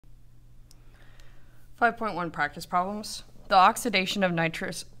5.1 practice problems. The oxidation of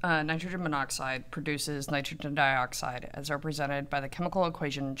nitrogen monoxide produces nitrogen dioxide as represented by the chemical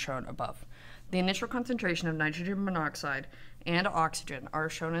equation shown above. The initial concentration of nitrogen monoxide and oxygen are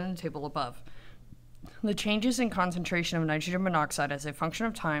shown in the table above. The changes in concentration of nitrogen monoxide as a function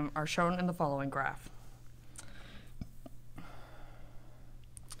of time are shown in the following graph.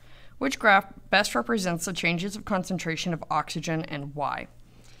 Which graph best represents the changes of concentration of oxygen and why?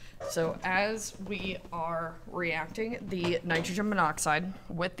 So as we are reacting the nitrogen monoxide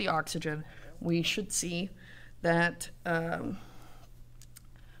with the oxygen, we should see that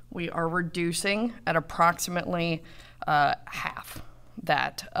we are reducing at approximately half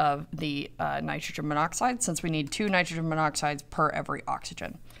that of the nitrogen monoxide, since we need 2 nitrogen monoxides per every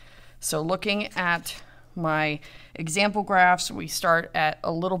oxygen. So looking at my example graphs, we start at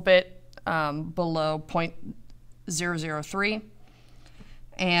a little bit below 0.003.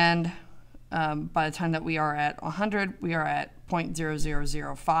 And by the time that we are at 100, we are at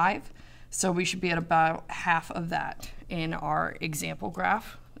 0.0005. So we should be at about half of that in our example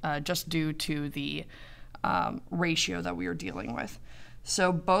graph, just due to the ratio that we are dealing with.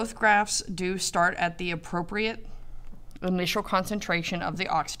 So both graphs do start at the appropriate initial concentration of the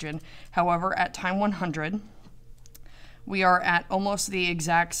oxygen. However, at time 100, we are at almost the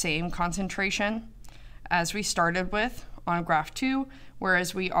exact same concentration as we started with on graph 2,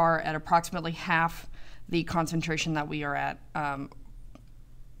 whereas we are at approximately half the concentration that we are at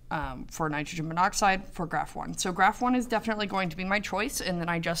for nitrogen monoxide for graph 1. So graph 1 is definitely going to be my choice, and then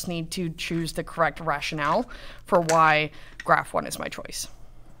I just need to choose the correct rationale for why graph 1 is my choice.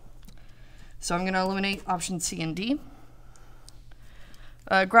 So I'm going to eliminate options C and D.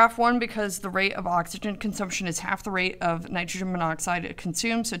 Graph 1, because the rate of oxygen consumption is half the rate of nitrogen monoxide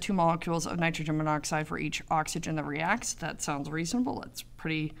consumed, so 2 molecules of nitrogen monoxide for each oxygen that reacts. That sounds reasonable. That's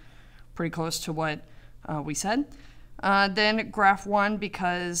pretty close to what we said. Then graph 1,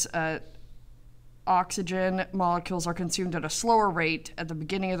 because oxygen molecules are consumed at a slower rate at the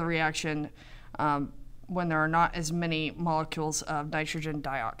beginning of the reaction when there are not as many molecules of nitrogen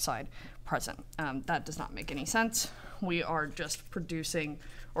dioxide present. That does not make any sense. We are just producing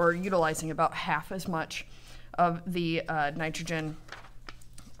or utilizing about half as much of the nitrogen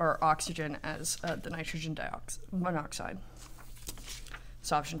or oxygen as the nitrogen monoxide.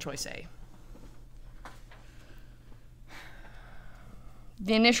 So option choice A.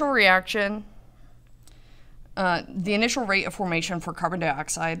 The initial reaction, the initial rate of formation for carbon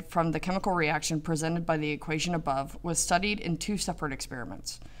dioxide from the chemical reaction presented by the equation above was studied in 2 separate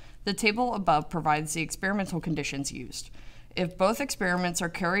experiments. The table above provides the experimental conditions used. If both experiments are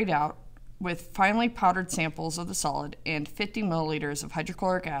carried out with finely powdered samples of the solid and 50 milliliters of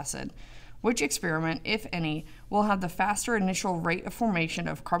hydrochloric acid, which experiment, if any, will have the faster initial rate of formation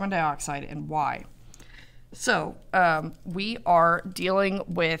of carbon dioxide and why? So we are dealing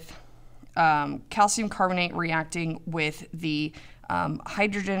with calcium carbonate reacting with the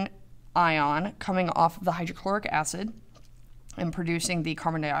hydrogen ion coming off of the hydrochloric acid and producing the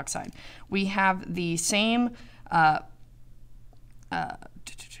carbon dioxide. We have the same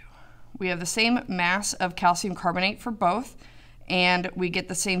mass of calcium carbonate for both, and we get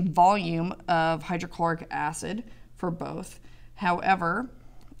the same volume of hydrochloric acid for both. However,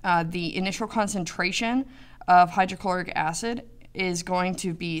 the initial concentration of hydrochloric acid is going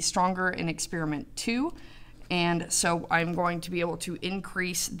to be stronger in experiment 2, and so I'm going to be able to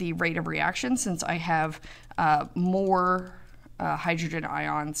increase the rate of reaction since I have more hydrogen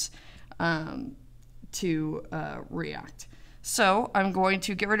ions to react. So I'm going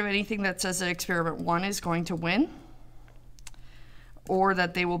to get rid of anything that says that experiment 1 is going to win or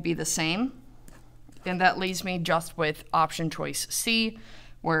that they will be the same. And that leaves me just with option choice C,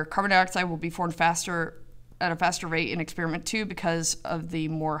 where carbon dioxide will be formed faster at a faster rate in experiment 2 because of the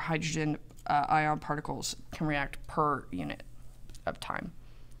more hydrogen ion particles can react per unit of time.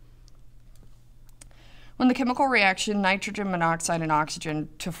 When the chemical reaction nitrogen monoxide and oxygen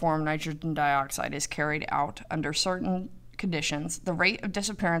to form nitrogen dioxide is carried out under certain conditions, the rate of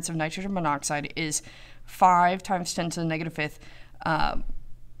disappearance of nitrogen monoxide is 5 times 10 to the negative 5th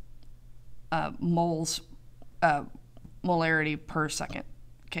molarity per second.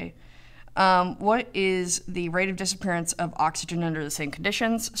 Okay. What is the rate of disappearance of oxygen under the same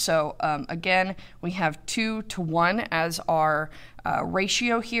conditions? So again, we have 2 to 1 as our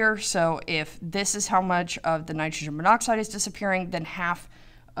ratio here. So if this is how much of the nitrogen monoxide is disappearing, then half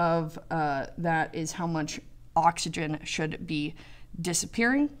of that is how much oxygen should be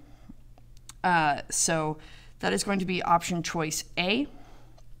disappearing. So that is going to be option choice A.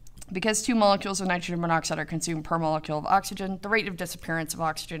 Because 2 molecules of nitrogen monoxide are consumed per molecule of oxygen, the rate of disappearance of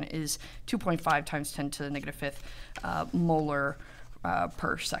oxygen is 2.5 times 10 to the negative 5th molar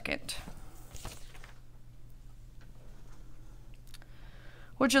per second.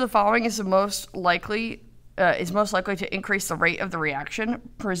 Which of the following is most likely to increase the rate of the reaction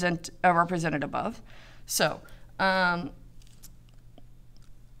represented above? So,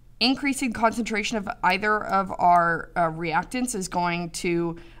 increasing concentration of either of our reactants is going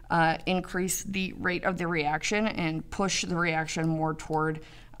to increase the rate of the reaction and push the reaction more toward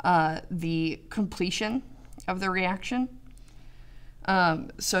the completion of the reaction.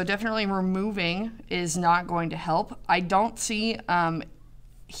 So definitely removing is not going to help. I don't see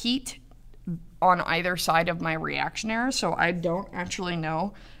heat on either side of my reaction arrow, so I don't actually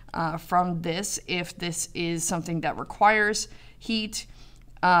know from this if this is something that requires heat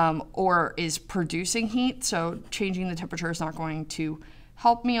or is producing heat. So changing the temperature is not going to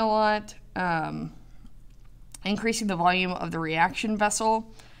help me a lot. Increasing the volume of the reaction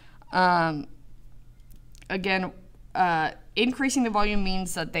vessel. Again, increasing the volume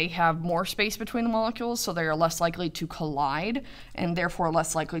means that they have more space between the molecules, so they are less likely to collide and therefore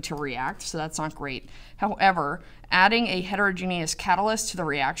less likely to react, so that's not great. However, adding a heterogeneous catalyst to the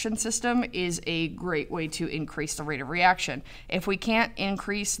reaction system is a great way to increase the rate of reaction. If we can't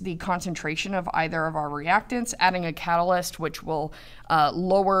increase the concentration of either of our reactants, adding a catalyst which will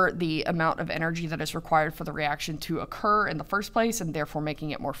lower the amount of energy that is required for the reaction to occur in the first place and therefore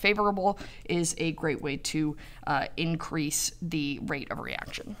making it more favorable is a great way to increase the rate of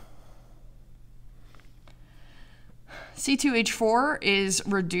reaction. C2H4 is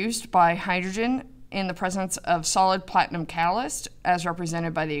reduced by hydrogen in the presence of solid platinum catalyst, as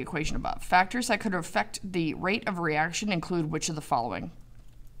represented by the equation above. Factors that could affect the rate of reaction include which of the following?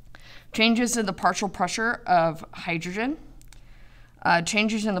 Changes in the partial pressure of hydrogen,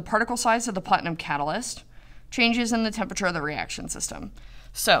 changes in the particle size of the platinum catalyst, changes in the temperature of the reaction system.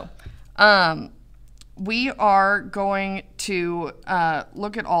 So, we are going to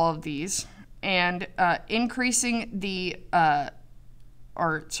look at all of these, and increasing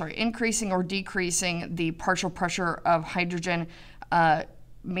or decreasing the partial pressure of hydrogen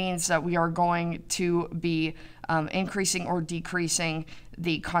means that we are going to be increasing or decreasing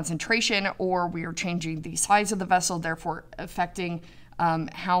the concentration, or we are changing the size of the vessel, therefore affecting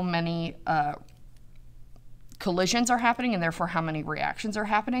how many collisions are happening and therefore how many reactions are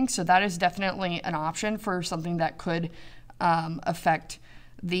happening. So that is definitely an option for something that could affect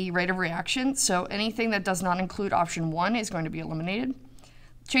the rate of reaction. So anything that does not include option 1 is going to be eliminated.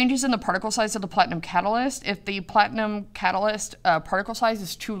 Changes in the particle size of the platinum catalyst. If the platinum catalyst particle size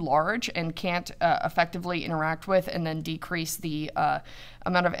is too large and can't effectively interact with and then decrease the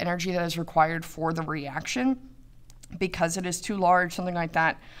amount of energy that is required for the reaction, because it is too large, something like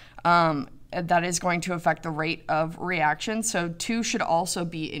that, that is going to affect the rate of reaction. So 2 should also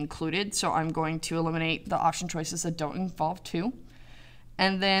be included. So I'm going to eliminate the option choices that don't involve 2.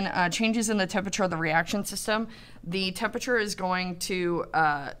 And then changes in the temperature of the reaction system. The temperature is going to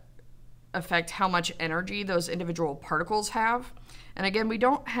affect how much energy those individual particles have. And again, we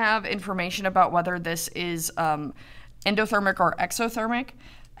don't have information about whether this is endothermic or exothermic.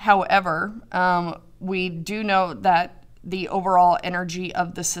 However, we do know that the overall energy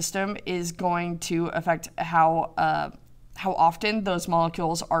of the system is going to affect how often those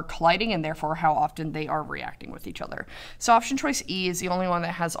molecules are colliding and therefore how often they are reacting with each other. So option choice E is the only one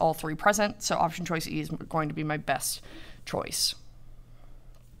that has all 3 present, so option choice E is going to be my best choice.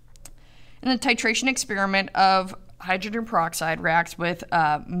 In the titration experiment of hydrogen peroxide reacts with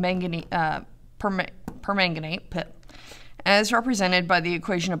permanganate, as represented by the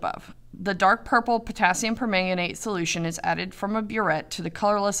equation above. The dark purple potassium permanganate solution is added from a burette to the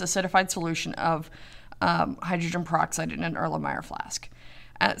colorless acidified solution of hydrogen peroxide in an Erlenmeyer flask.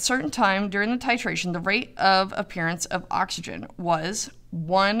 At a certain time during the titration, the rate of appearance of oxygen was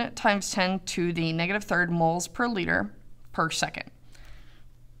 1 times 10 to the negative 3rd moles per liter per second.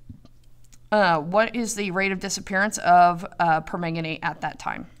 What is the rate of disappearance of permanganate at that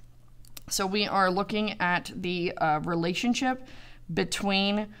time? So we are looking at the relationship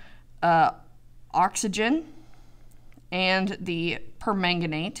between oxygen and the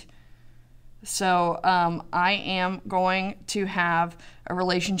permanganate. So I am going to have a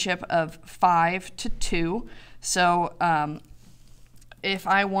relationship of 5 to 2. So if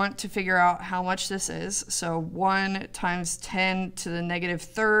I want to figure out how much this is, so 1 times 10 to the negative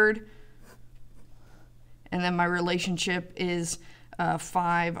 3rd, and then my relationship is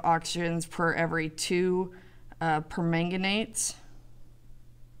 5 oxygens per every 2 permanganates.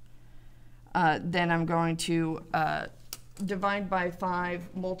 Then I'm going to divide by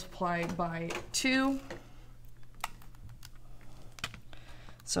 5 multiplied by 2.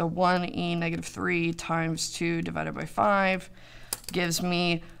 So 1e negative 3 times 2 divided by 5 gives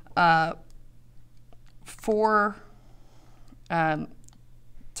me 4 times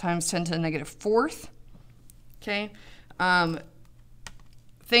 10 to the negative 4th. Okay.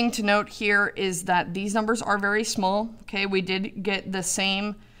 Thing to note here is that these numbers are very small. Okay, we did get the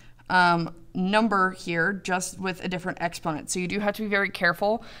same number here, just with a different exponent. So you do have to be very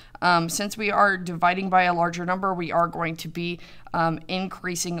careful. Since we are dividing by a larger number, we are going to be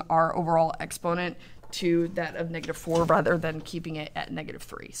increasing our overall exponent to that of negative 4 rather than keeping it at negative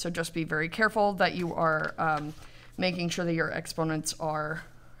 3. So just be very careful that you are making sure that your exponents are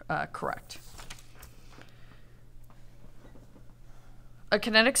correct. A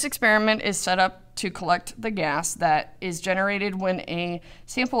kinetics experiment is set up to collect the gas that is generated when a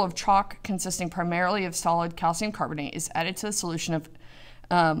sample of chalk consisting primarily of solid calcium carbonate is added to the solution of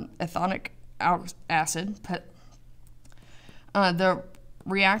ethanoic acid. The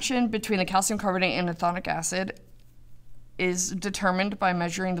reaction between the calcium carbonate and ethanoic acid is determined by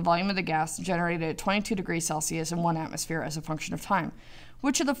measuring the volume of the gas generated at 22 degrees Celsius in 1 atmosphere as a function of time.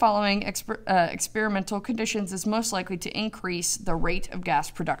 Which of the following experimental conditions is most likely to increase the rate of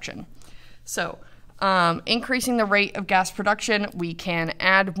gas production? So, increasing the rate of gas production, we can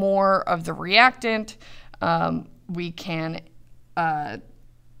add more of the reactant. We can,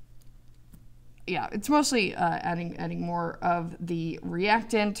 it's mostly adding more of the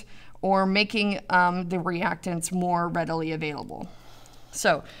reactant or making the reactants more readily available.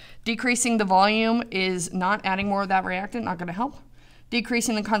 So, decreasing the volume is not adding more of that reactant, not going to help.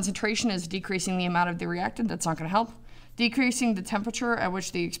 Decreasing the concentration is decreasing the amount of the reactant. That's not going to help. Decreasing the temperature at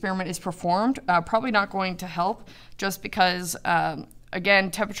which the experiment is performed, probably not going to help, just because,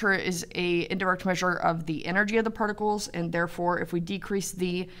 again, temperature is an indirect measure of the energy of the particles, and therefore, if we decrease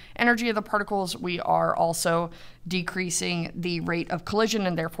the energy of the particles, we are also decreasing the rate of collision,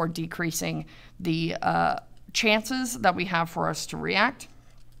 and therefore decreasing the chances that we have for us to react.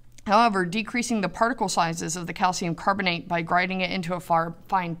 However, decreasing the particle sizes of the calcium carbonate by grinding it into a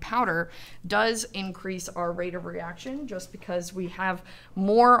fine powder does increase our rate of reaction, just because we have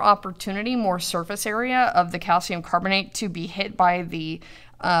more opportunity, more surface area of the calcium carbonate to be hit by the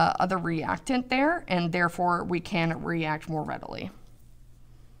other reactant there, and therefore we can react more readily.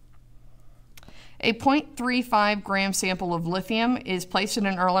 A 0.35 gram sample of lithium is placed in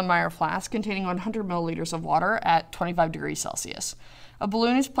an Erlenmeyer flask containing 100 milliliters of water at 25 degrees Celsius. A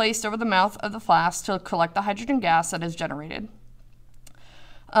balloon is placed over the mouth of the flask to collect the hydrogen gas that is generated.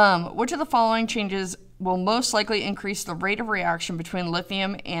 Which of the following changes will most likely increase the rate of reaction between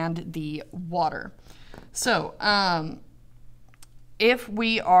lithium and the water? So, if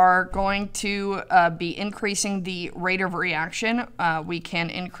we are going to be increasing the rate of reaction, we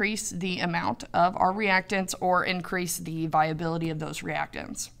can increase the amount of our reactants or increase the viability of those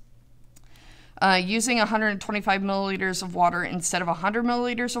reactants. Using 125 milliliters of water instead of 100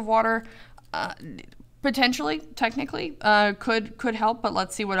 milliliters of water, potentially, technically, could help, but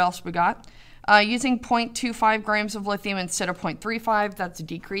let's see what else we got. Using 0.25 grams of lithium instead of 0.35, that's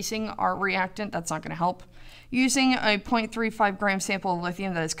decreasing our reactant. That's not going to help. Using a 0.35 gram sample of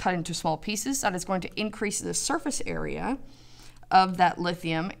lithium that is cut into small pieces, that is going to increase the surface area of that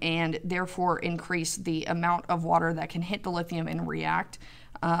lithium and therefore increase the amount of water that can hit the lithium and react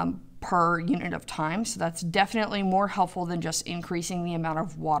per unit of time. So that's definitely more helpful than just increasing the amount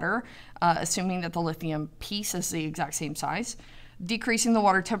of water, assuming that the lithium piece is the exact same size. Decreasing the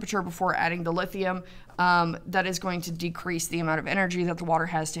water temperature before adding the lithium, that is going to decrease the amount of energy that the water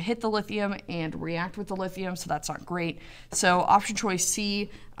has to hit the lithium and react with the lithium, so that's not great. So option choice C,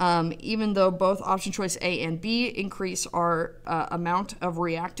 even though both option choice A and B increase our amount of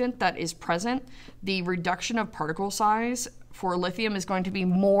reactant that is present, the reduction of particle size for lithium is going to be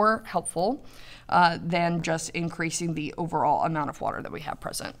more helpful than just increasing the overall amount of water that we have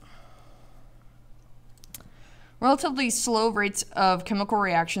present. Relatively slow rates of chemical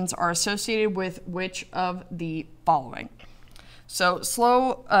reactions are associated with which of the following? So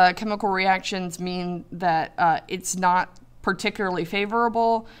slow chemical reactions mean that it's not particularly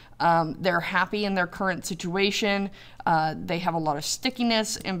favorable. They're happy in their current situation. They have a lot of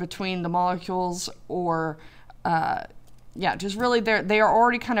stickiness in between the molecules, or just really they are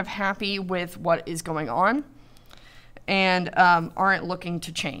already kind of happy with what is going on and aren't looking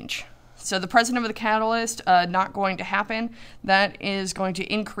to change. So the presence of the catalyst, not going to happen. That is going to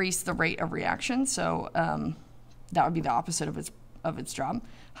increase the rate of reaction. So that would be the opposite of its job.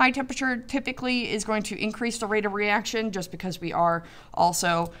 High temperature typically is going to increase the rate of reaction, just because we are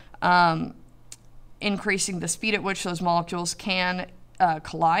also increasing the speed at which those molecules can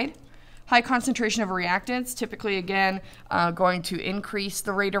collide. High concentration of reactants, typically again going to increase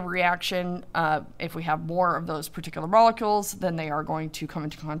the rate of reaction. If we have more of those particular molecules, then they are going to come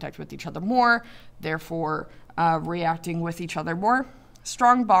into contact with each other more, therefore reacting with each other more.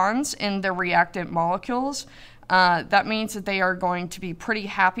 Strong bonds in the reactant molecules. That means that they are going to be pretty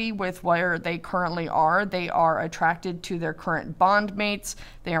happy with where they currently are. They are attracted to their current bond mates.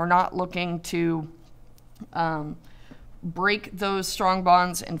 They are not looking to break those strong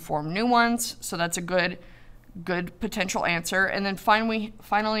bonds and form new ones. So that's a good potential answer. And then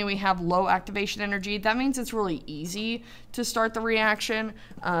finally we have low activation energy. That means it's really easy to start the reaction.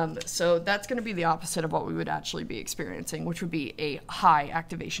 So that's going to be the opposite of what we would actually be experiencing, which would be a high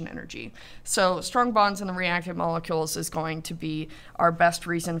activation energy. So strong bonds in the reactant molecules is going to be our best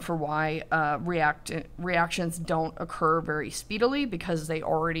reason for why reactions don't occur very speedily, because they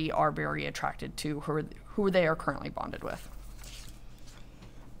already are very attracted to who they are currently bonded with.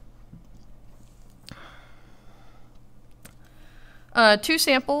 Two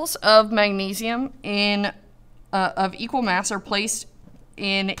samples of magnesium of equal mass are placed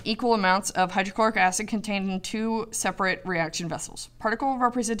in equal amounts of hydrochloric acid contained in two separate reaction vessels. Particle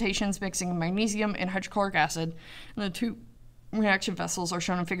representations mixing magnesium and hydrochloric acid in the two reaction vessels are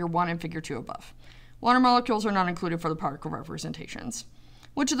shown in Figure 1 and Figure 2 above. Water molecules are not included for the particle representations.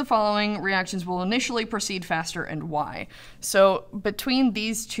 Which of the following reactions will initially proceed faster and why? So between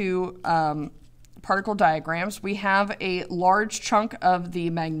these two particle diagrams, we have a large chunk of the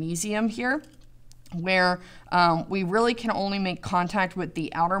magnesium here, where we really can only make contact with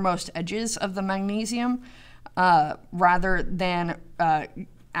the outermost edges of the magnesium rather than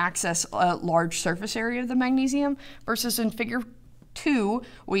access a large surface area of the magnesium, versus in Figure 2,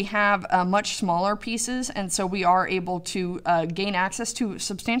 we have much smaller pieces, and so we are able to gain access to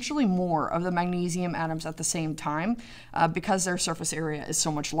substantially more of the magnesium atoms at the same time because their surface area is so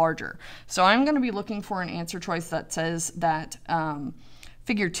much larger. So I'm going to be looking for an answer choice that says that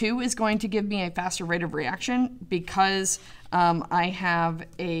Figure 2 is going to give me a faster rate of reaction because I have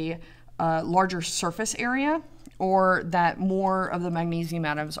a larger surface area, or that more of the magnesium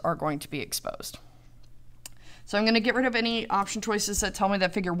atoms are going to be exposed. So I'm going to get rid of any option choices that tell me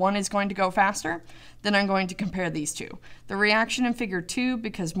that Figure 1 is going to go faster. Then I'm going to compare these two. The reaction in Figure 2,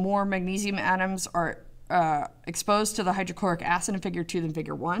 because more magnesium atoms are exposed to the hydrochloric acid in Figure 2 than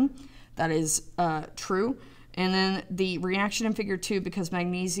Figure 1. That is true. And then the reaction in Figure 2, because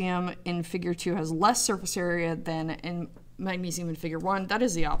magnesium in Figure 2 has less surface area than in magnesium in Figure 1, that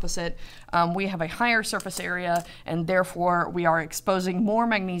is the opposite. We have a higher surface area, and therefore we are exposing more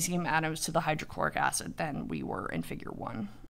magnesium atoms to the hydrochloric acid than we were in Figure 1.